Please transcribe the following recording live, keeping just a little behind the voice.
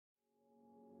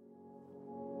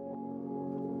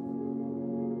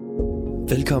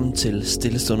Velkommen til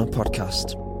Stille Stunder podcast.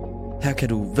 Her kan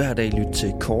du hver dag lytte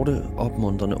til korte,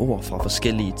 opmuntrende ord fra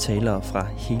forskellige talere fra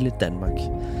hele Danmark.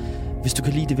 Hvis du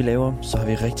kan lide det, vi laver, så har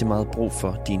vi rigtig meget brug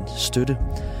for din støtte.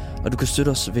 Og du kan støtte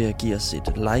os ved at give os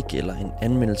et like eller en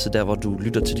anmeldelse der, hvor du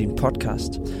lytter til din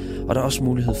podcast. Og der er også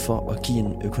mulighed for at give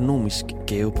en økonomisk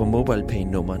gave på MobilePay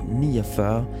nummer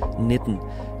 49 19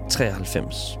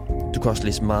 93. Du kan også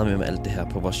læse meget mere om alt det her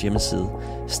på vores hjemmeside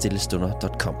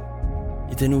stillestunder.com.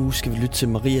 I denne uge skal vi lytte til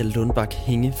Lundbak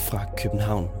Hinge fra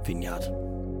København Vineyard.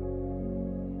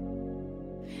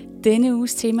 Denne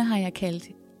uges tema har jeg kaldt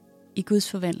i Guds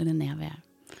forvandlende nærvær.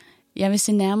 Jeg vil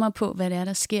se nærmere på, hvad det er,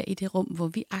 der sker i det rum, hvor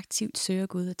vi aktivt søger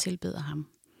Gud og tilbeder ham.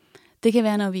 Det kan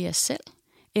være, når vi er selv,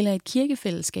 eller et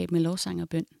kirkefællesskab med lovsang og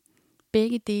bøn.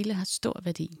 Begge dele har stor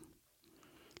værdi.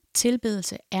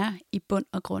 Tilbedelse er i bund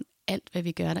og grund alt, hvad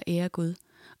vi gør, der ærer Gud,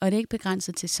 og det er ikke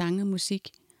begrænset til sang og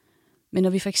musik. Men når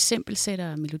vi for eksempel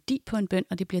sætter melodi på en bøn,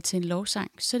 og det bliver til en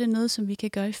lovsang, så er det noget, som vi kan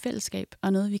gøre i fællesskab,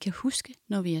 og noget, vi kan huske,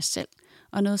 når vi er selv,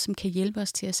 og noget, som kan hjælpe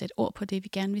os til at sætte ord på det, vi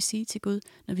gerne vil sige til Gud,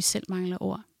 når vi selv mangler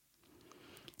ord.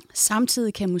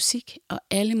 Samtidig kan musik og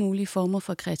alle mulige former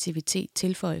for kreativitet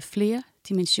tilføje flere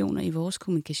dimensioner i vores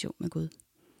kommunikation med Gud.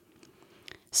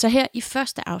 Så her i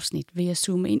første afsnit vil jeg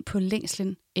zoome ind på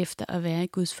længslen efter at være i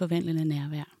Guds forvandlende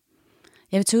nærvær.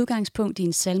 Jeg vil tage udgangspunkt i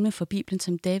en salme fra Bibelen,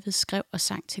 som David skrev og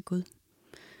sang til Gud.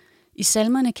 I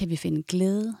salmerne kan vi finde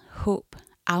glæde, håb,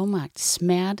 afmagt,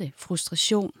 smerte,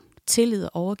 frustration, tillid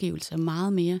og overgivelse og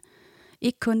meget mere.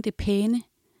 Ikke kun det pæne,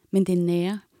 men det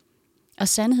nære. Og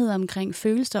sandheder omkring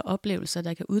følelser og oplevelser,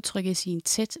 der kan udtrykkes i en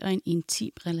tæt og en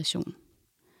intim relation.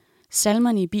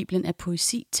 Salmerne i Bibelen er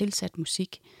poesi tilsat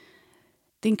musik.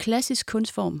 Det er en klassisk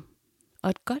kunstform, og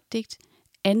et godt digt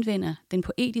anvender den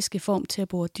poetiske form til at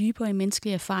bore dybere i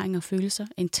menneskelige erfaringer og følelser,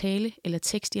 end tale eller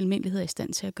tekst i almindelighed er i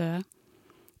stand til at gøre.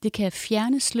 Det kan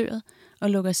fjerne sløret og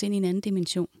lukke os ind i en anden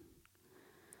dimension.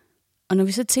 Og når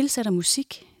vi så tilsætter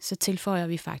musik, så tilføjer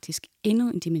vi faktisk endnu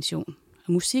en dimension.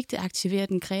 Og musik, det aktiverer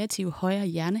den kreative højre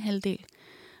hjernehalvdel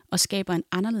og skaber en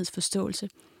anderledes forståelse,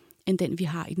 end den vi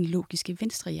har i den logiske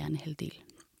venstre hjernehalvdel.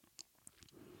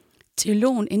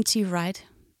 Teologen N.T. Wright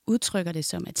udtrykker det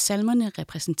som, at salmerne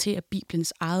repræsenterer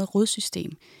Bibelens eget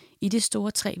rodsystem i det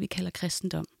store træ, vi kalder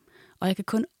kristendom. Og jeg kan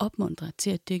kun opmuntre til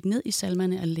at dykke ned i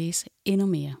salmerne og læse endnu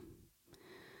mere.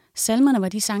 Salmerne var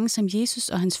de sange, som Jesus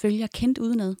og hans følgere kendte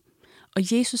udenad,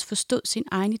 og Jesus forstod sin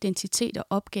egen identitet og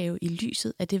opgave i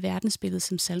lyset af det verdensbillede,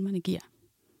 som salmerne giver.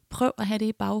 Prøv at have det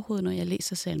i baghovedet, når jeg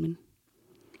læser salmen.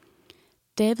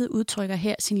 David udtrykker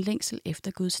her sin længsel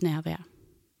efter Guds nærvær.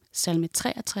 Salme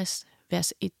 63,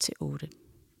 vers 1-8.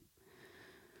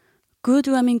 Gud,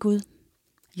 du er min Gud.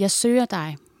 Jeg søger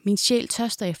dig. Min sjæl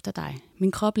tørster efter dig.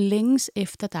 Min krop længes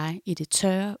efter dig i det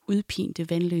tørre, udpinte,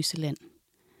 vandløse land.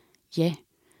 Ja,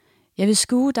 jeg vil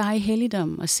skue dig i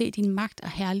helligdommen og se din magt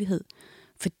og herlighed,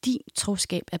 for din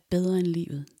troskab er bedre end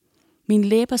livet. Mine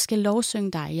læber skal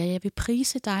lovsynge dig, ja, jeg vil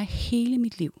prise dig hele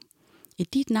mit liv. I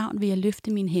dit navn vil jeg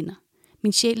løfte mine hænder.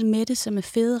 Min sjæl mættes sig med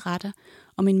fede retter,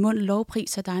 og min mund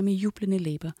lovpriser dig med jublende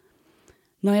læber.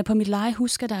 Når jeg på mit leje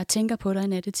husker dig og tænker på dig i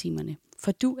nattetimerne,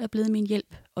 for du er blevet min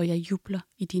hjælp, og jeg jubler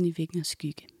i dine vingers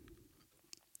skygge.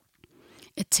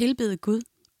 At tilbede Gud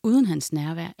uden hans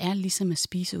nærvær er ligesom at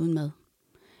spise uden mad.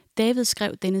 David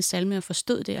skrev denne salme og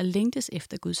forstod det og længtes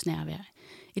efter Guds nærvær.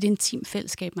 Et intimt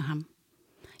fællesskab med ham.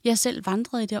 Jeg selv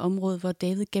vandrede i det område, hvor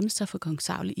David gemte sig for kong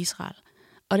Saul i Israel.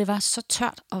 Og det var så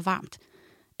tørt og varmt,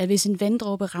 at hvis en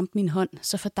vanddråbe ramte min hånd,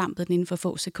 så fordampede den inden for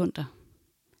få sekunder.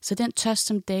 Så den tørst,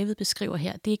 som David beskriver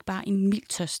her, det er ikke bare en mild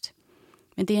tørst,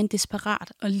 men det er en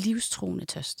desperat og livstruende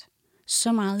tørst.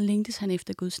 Så meget længtes han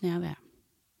efter Guds nærvær.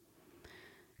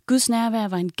 Guds nærvær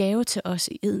var en gave til os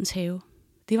i Edens have.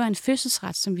 Det var en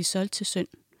fødselsret, som vi solgte til synd.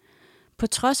 På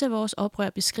trods af vores oprør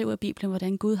beskriver Bibelen,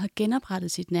 hvordan Gud har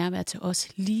genoprettet sit nærvær til os,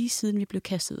 lige siden vi blev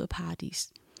kastet ud af paradis.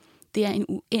 Det er en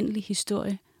uendelig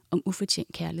historie om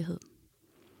ufortjent kærlighed.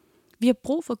 Vi har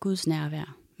brug for Guds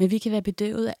nærvær, men vi kan være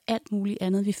bedøvet af alt muligt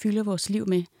andet, vi fylder vores liv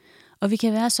med. Og vi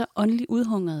kan være så åndeligt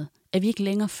udhungrede, at vi ikke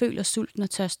længere føler sulten og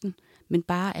tørsten, men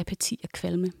bare apati og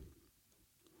kvalme.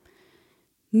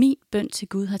 Min bøn til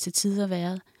Gud har til tider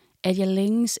været, at jeg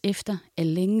længes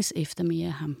efter mere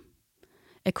af ham.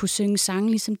 At kunne synge sange,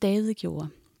 ligesom David gjorde.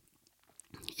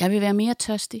 Jeg vil være mere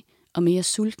tørstig og mere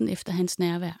sulten efter hans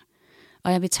nærvær,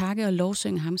 og jeg vil takke og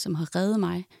lovsynge ham, som har reddet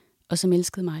mig og som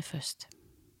elskede mig først.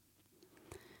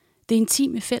 Det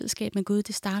intime fællesskab med Gud,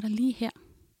 det starter lige her.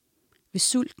 Ved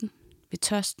sulten, ved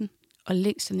tørsten og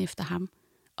længslen efter ham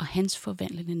og hans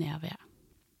forvandlende nærvær.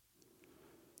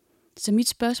 Så mit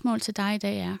spørgsmål til dig i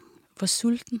dag er, hvor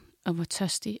sulten og hvor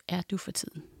tørstig er du for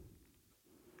tiden?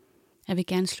 Jeg vil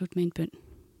gerne slutte med en bøn.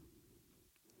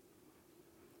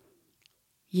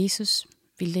 Jesus,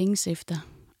 vi længes efter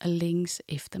og længes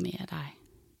efter mere af dig.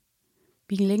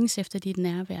 Vi længes efter dit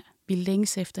nærvær. Vi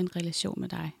længes efter en relation med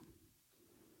dig.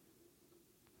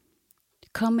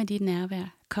 Kom med dit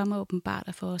nærvær. Kom og åbenbar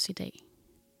dig for os i dag.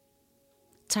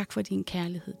 Tak for din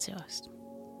kærlighed til os.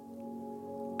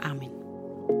 Amen.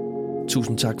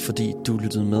 Tusind tak, fordi du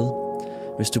lyttede med.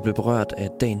 Hvis du blev berørt af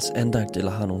dagens andagt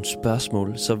eller har nogle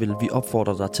spørgsmål, så vil vi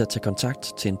opfordre dig til at tage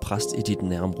kontakt til en præst i dit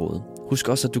nærområde. Husk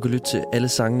også, at du kan lytte til alle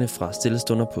sangene fra Stille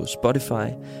Stunder på Spotify,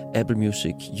 Apple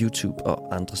Music, YouTube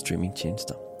og andre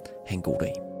streamingtjenester. Ha' en god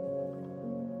dag.